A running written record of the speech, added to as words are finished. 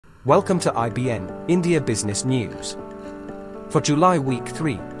Welcome to IBN, India Business News. For July Week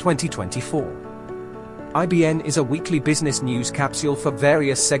 3, 2024. IBN is a weekly business news capsule for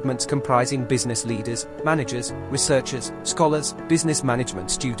various segments comprising business leaders, managers, researchers, scholars, business management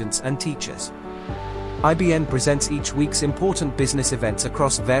students and teachers. IBN presents each week's important business events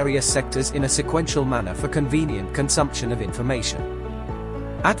across various sectors in a sequential manner for convenient consumption of information.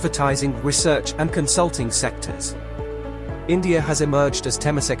 Advertising, research and consulting sectors. India has emerged as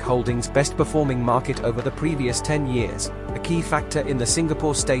Temasek Holdings' best-performing market over the previous 10 years, a key factor in the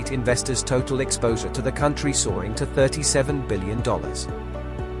Singapore state investors' total exposure to the country soaring to $37 billion.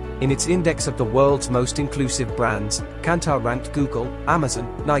 In its index of the world's most inclusive brands, Kantar ranked Google, Amazon,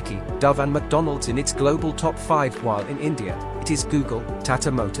 Nike, Dove and McDonald's in its global top 5, while in India, it is Google,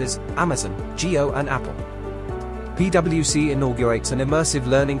 Tata Motors, Amazon, Jio and Apple. PwC inaugurates an immersive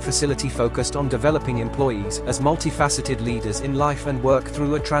learning facility focused on developing employees as multifaceted leaders in life and work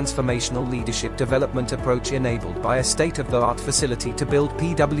through a transformational leadership development approach enabled by a state-of-the-art facility to build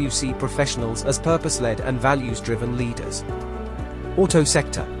PwC professionals as purpose-led and values-driven leaders. Auto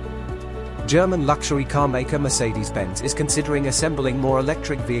sector. German luxury car maker Mercedes-Benz is considering assembling more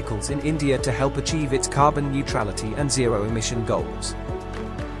electric vehicles in India to help achieve its carbon neutrality and zero-emission goals.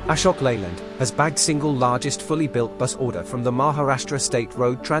 Ashok Leyland has bagged single largest fully built bus order from the Maharashtra State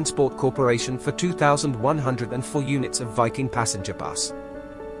Road Transport Corporation for 2,104 units of Viking passenger bus.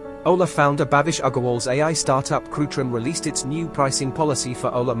 Ola founder Bhavish Agarwal's AI startup Krutrim released its new pricing policy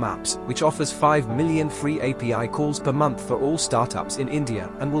for Ola Maps, which offers 5 million free API calls per month for all startups in India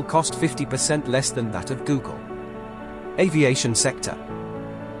and will cost 50% less than that of Google. Aviation sector.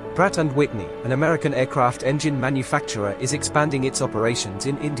 Pratt & Whitney, an American aircraft engine manufacturer, is expanding its operations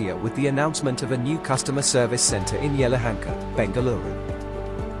in India with the announcement of a new customer service center in Yelahanka, Bengaluru.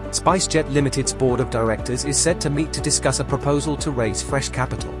 SpiceJet Limited's board of directors is set to meet to discuss a proposal to raise fresh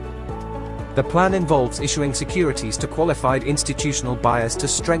capital. The plan involves issuing securities to qualified institutional buyers to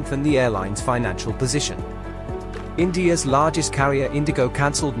strengthen the airline's financial position. India's largest carrier Indigo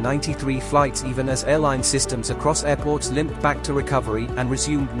cancelled 93 flights even as airline systems across airports limped back to recovery and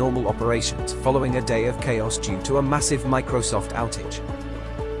resumed normal operations following a day of chaos due to a massive Microsoft outage.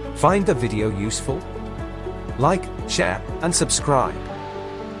 Find the video useful? Like, share, and subscribe.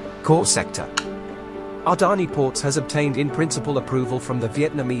 Core sector. Adani Ports has obtained in-principle approval from the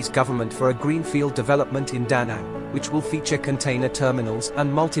Vietnamese government for a greenfield development in Da Nang, which will feature container terminals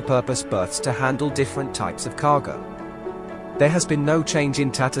and multi-purpose berths to handle different types of cargo. There has been no change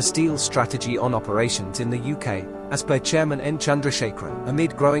in Tata Steel's strategy on operations in the UK, as per Chairman N. Chandrasekaran,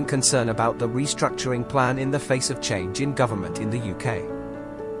 amid growing concern about the restructuring plan in the face of change in government in the UK.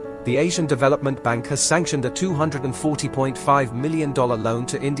 The Asian Development Bank has sanctioned a $240.5 million loan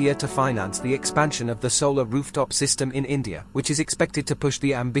to India to finance the expansion of the solar rooftop system in India, which is expected to push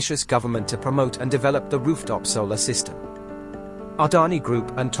the ambitious government to promote and develop the rooftop solar system. Adani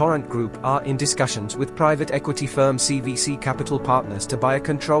Group and Torrent Group are in discussions with private equity firm CVC Capital Partners to buy a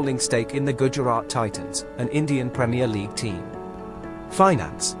controlling stake in the Gujarat Titans, an Indian Premier League team.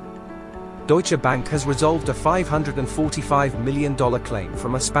 Finance. Deutsche Bank has resolved a $545 million claim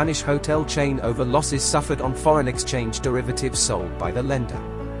from a Spanish hotel chain over losses suffered on foreign exchange derivatives sold by the lender.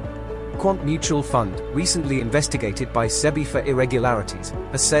 Quant Mutual Fund, recently investigated by SEBI for irregularities,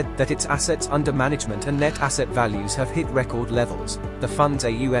 has said that its assets under management and net asset values have hit record levels. The fund's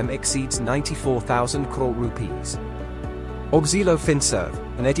AUM exceeds 94,000 crore rupees. Auxilo Finserv,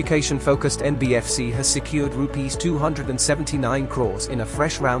 an education-focused NBFC, has secured rupees 279 crores in a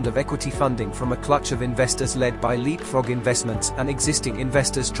fresh round of equity funding from a clutch of investors led by Leapfrog Investments and existing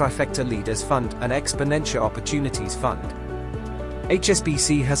investors Trifecta Leaders Fund and Exponential Opportunities Fund.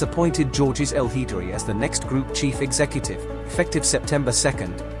 HSBC has appointed Georges El-Hidri as the next Group Chief Executive, effective September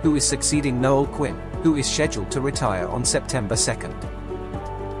 2nd, who is succeeding Noel Quinn, who is scheduled to retire on September 2nd.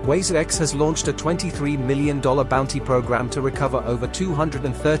 WazeX has launched a $23 million bounty program to recover over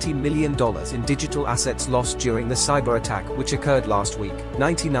 $230 million in digital assets lost during the cyber attack which occurred last week,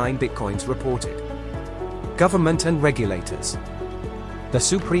 99 bitcoins reported. Government and regulators. The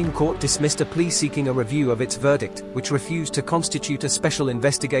Supreme Court dismissed a plea seeking a review of its verdict, which refused to constitute a special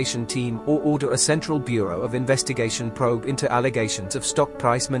investigation team or order a Central Bureau of Investigation probe into allegations of stock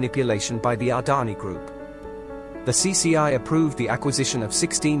price manipulation by the Adani Group. The CCI approved the acquisition of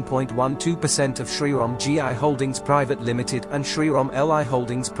 16.12% of Shriram GI Holdings Private Limited and Shriram LI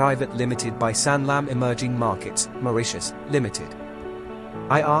Holdings Private Limited by Sanlam Emerging Markets, Mauritius, Limited.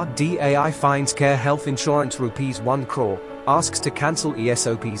 IRDAI fines Care Health Insurance ₹1 crore, asks to cancel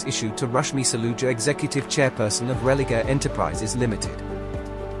ESOPs issued to Rashmi Saluja, Executive Chairperson of Religare Enterprises Limited.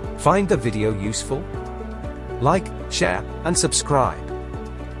 Find the video useful? Like, share, and subscribe.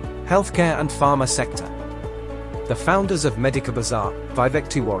 Healthcare and pharma sector. The founders of Medica Bazaar, Vivek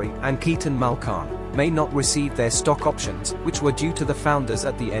Tiwari and Ketan Malkan, may not receive their stock options, which were due to the founders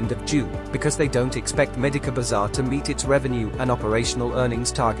at the end of June, because they don't expect Medica Bazaar to meet its revenue and operational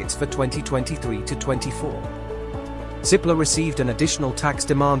earnings targets for 2023 to 24. Cipla received an additional tax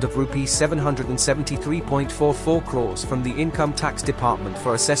demand of Rs 773.44 crores from the Income Tax Department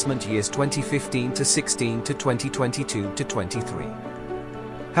for assessment years 2015 to 16 to 2022 to 23.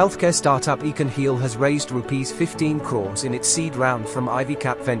 Healthcare startup Econ Heal has raised Rs 15 crores in its seed round from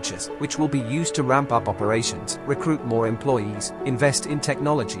IVCap Ventures, which will be used to ramp up operations, recruit more employees, invest in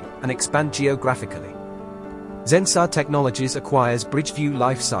technology, and expand geographically. Zensar Technologies acquires Bridgeview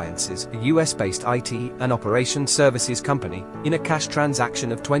Life Sciences, a US-based IT and operations services company, in a cash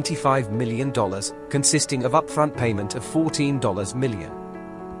transaction of $25 million, consisting of upfront payment of $14 million.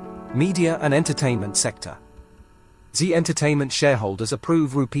 Media and entertainment sector. Zee Entertainment shareholders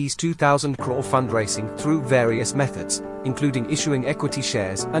approve Rs 2,000 crore fundraising through various methods, including issuing equity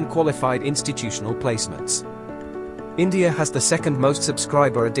shares and qualified institutional placements. India has the second most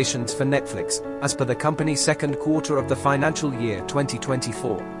subscriber additions for Netflix, as per the company's second quarter of the financial year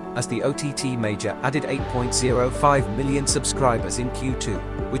 2024, as the OTT major added 8.05 million subscribers in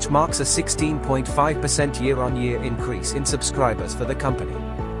Q2, which marks a 16.5% year-on-year increase in subscribers for the company.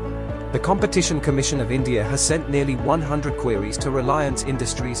 The Competition Commission of India has sent nearly 100 queries to Reliance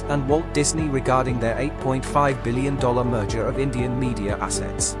Industries and Walt Disney regarding their $8.5 billion merger of Indian media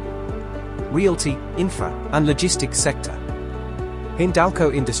assets. Realty, infra, and logistics sector.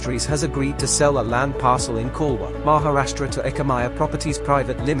 Hindalco Industries has agreed to sell a land parcel in Kolwa, Maharashtra to Ekamaya Properties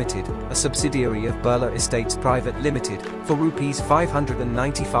Private Limited, a subsidiary of Birla Estates Private Limited, for Rs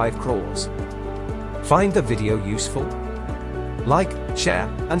 595 crores. Find the video useful? Like, share,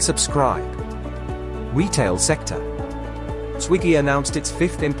 and subscribe. Retail sector. Swiggy announced its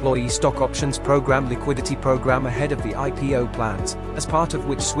fifth employee stock options program liquidity program ahead of the IPO plans, as part of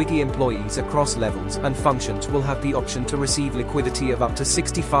which Swiggy employees across levels and functions will have the option to receive liquidity of up to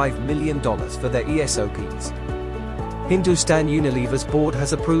 $65 million for their ESOPs. Hindustan Unilever's board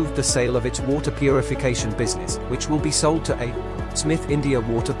has approved the sale of its water purification business, which will be sold to A. Smith India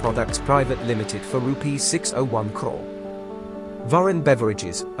Water Products Private Limited for Rs 601 crore. Varun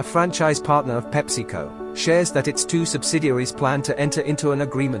Beverages, a franchise partner of PepsiCo, shares that its two subsidiaries plan to enter into an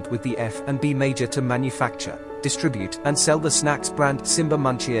agreement with the F&B major to manufacture, distribute and sell the snacks brand Simba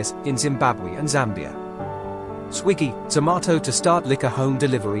Munchies in Zimbabwe and Zambia. Swiggy, Zomato to start liquor home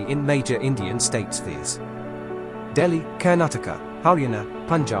delivery in major Indian state spheres. Delhi, Karnataka, Haryana,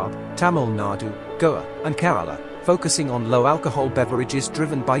 Punjab, Tamil Nadu, Goa, and Kerala, focusing on low-alcohol beverages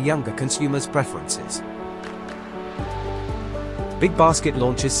driven by younger consumers' preferences. Big Basket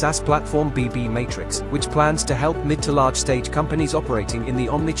launches SaaS platform BB Matrix, which plans to help mid to large stage companies operating in the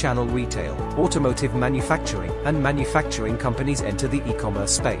omnichannel retail, automotive manufacturing, and manufacturing companies enter the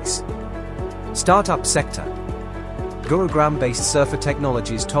e-commerce space. Startup sector. Gurugram-based Surfer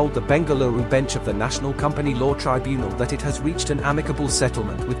Technologies told the Bengaluru bench of the National Company Law Tribunal that it has reached an amicable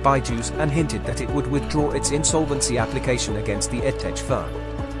settlement with Byju's and hinted that it would withdraw its insolvency application against the EdTech firm.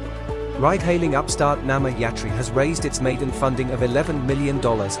 Ride-hailing upstart Nama Yatri has raised its maiden funding of $11 million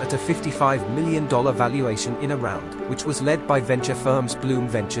at a $55 million valuation in a round, which was led by venture firms Bloom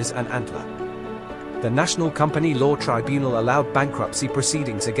Ventures and Antler. The National Company Law Tribunal allowed bankruptcy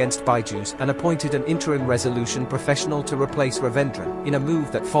proceedings against Byju's and appointed an interim resolution professional to replace Ravendran, in a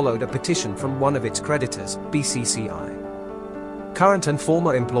move that followed a petition from one of its creditors, BCCI. Current and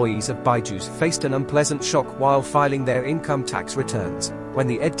former employees of Byju's faced an unpleasant shock while filing their income tax returns, when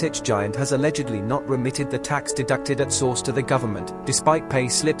the edtech giant has allegedly not remitted the tax deducted at source to the government, despite pay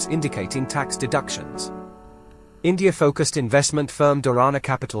slips indicating tax deductions. India-focused investment firm Dorana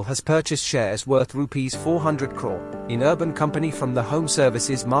Capital has purchased shares worth Rs 400 crore in Urban Company from the Home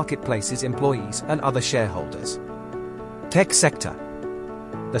Services Marketplace's employees and other shareholders. Tech sector.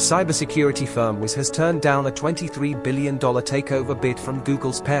 The cybersecurity firm Wiz has turned down a $23 billion takeover bid from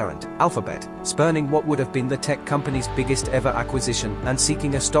Google's parent, Alphabet, spurning what would have been the tech company's biggest ever acquisition and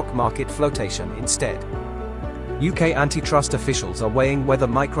seeking a stock market flotation instead. UK antitrust officials are weighing whether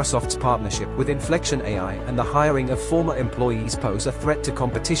Microsoft's partnership with Inflection AI and the hiring of former employees pose a threat to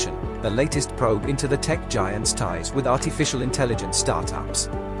competition, the latest probe into the tech giant's ties with artificial intelligence startups.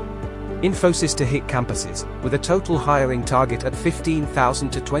 Infosys to hit campuses, with a total hiring target at 15,000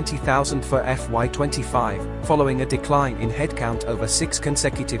 to 20,000 for FY25, following a decline in headcount over 6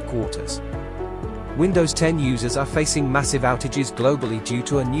 consecutive quarters. Windows 10 users are facing massive outages globally due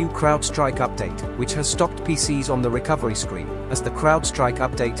to a new CrowdStrike update, which has stopped PCs on the recovery screen, as the CrowdStrike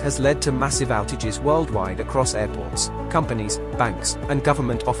update has led to massive outages worldwide across airports, companies, banks, and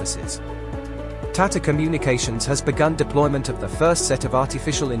government offices. Tata Communications has begun deployment of the first set of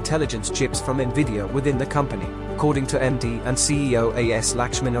artificial intelligence chips from NVIDIA within the company, according to MD and CEO A.S.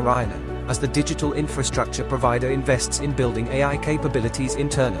 Lakshminarayanan, as the digital infrastructure provider invests in building AI capabilities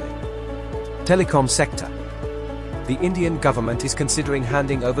internally. Telecom sector. The Indian government is considering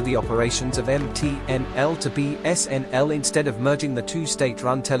handing over the operations of MTNL to BSNL instead of merging the two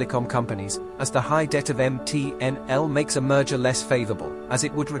state-run telecom companies, as the high debt of MTNL makes a merger less favorable, as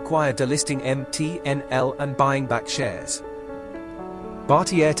it would require delisting MTNL and buying back shares.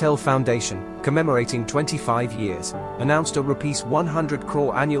 Bharti Airtel Foundation, commemorating 25 years, announced a Rs 100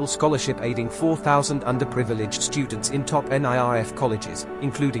 crore annual scholarship aiding 4,000 underprivileged students in top NIRF colleges,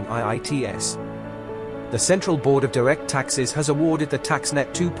 including IITS. The Central Board of Direct Taxes has awarded the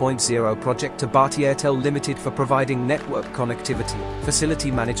TaxNet 2.0 project to Bharti Airtel Limited for providing network connectivity, facility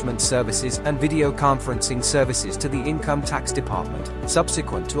management services and video conferencing services to the Income Tax Department,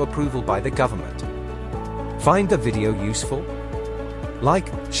 subsequent to approval by the government. Find the video useful? Like,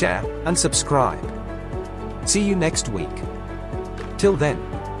 share, and subscribe. See you next week. Till then,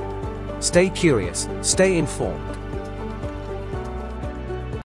 stay curious, stay informed.